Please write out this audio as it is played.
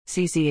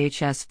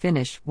CCHS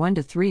finished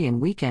 1-3 in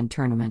weekend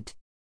tournament.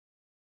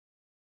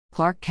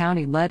 Clark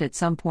County led at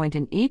some point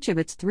in each of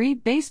its 3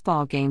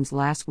 baseball games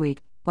last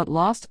week, but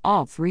lost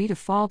all 3 to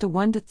fall to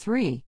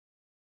 1-3.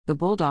 The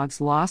Bulldogs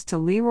lost to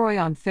Leroy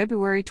on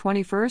February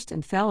 21st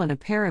and fell in a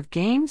pair of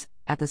games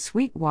at the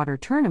Sweetwater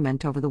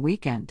tournament over the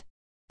weekend.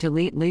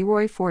 Delete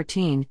Leroy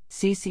 14,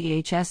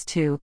 CCHS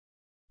 2.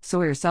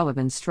 Sawyer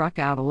Sullivan struck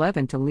out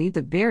 11 to lead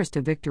the Bears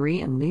to victory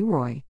in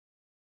Leroy.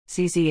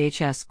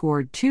 CCHS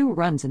scored 2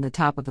 runs in the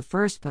top of the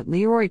first, but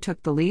Leroy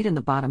took the lead in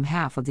the bottom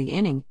half of the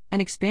inning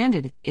and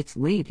expanded its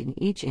lead in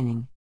each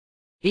inning.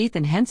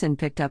 Ethan Henson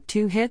picked up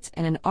 2 hits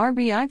and an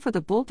RBI for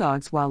the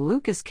Bulldogs, while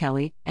Lucas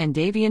Kelly and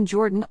Davian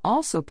Jordan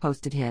also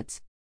posted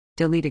hits.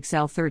 Delete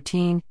Excel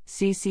 13,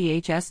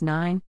 CCHS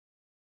 9.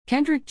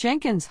 Kendrick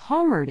Jenkins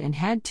homered and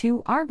had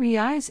 2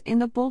 RBIs in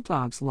the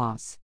Bulldogs'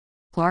 loss.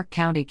 Clark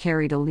County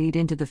carried a lead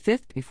into the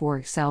 5th before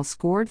Excel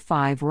scored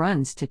 5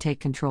 runs to take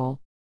control.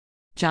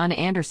 John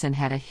Anderson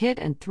had a hit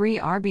and 3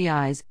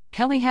 RBIs,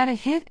 Kelly had a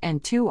hit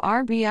and 2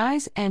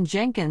 RBIs, and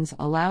Jenkins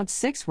allowed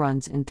 6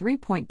 runs in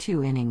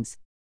 3.2 innings.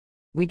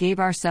 We gave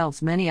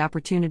ourselves many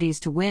opportunities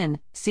to win,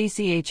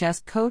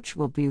 CCHS coach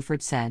Will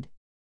Buford said.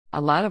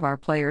 A lot of our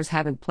players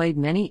haven't played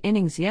many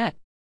innings yet.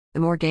 The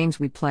more games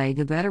we play,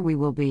 the better we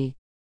will be.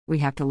 We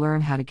have to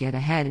learn how to get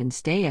ahead and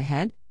stay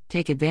ahead,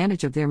 take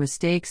advantage of their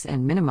mistakes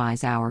and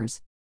minimize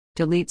ours.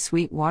 Delete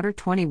Sweetwater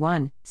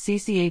 21,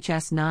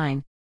 CCHS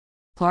 9.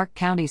 Clark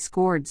County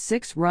scored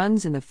 6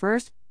 runs in the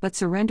first, but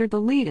surrendered the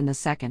lead in the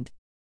second.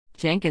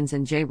 Jenkins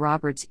and Jay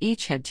Roberts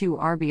each had 2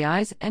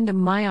 RBIs, and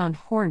Mayon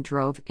Horn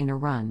drove in a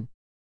run.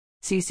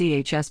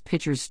 CCHS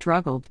pitchers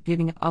struggled,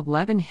 giving up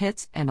 11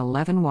 hits and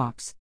 11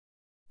 walks.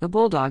 The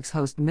Bulldogs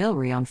host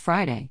Millry on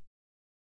Friday.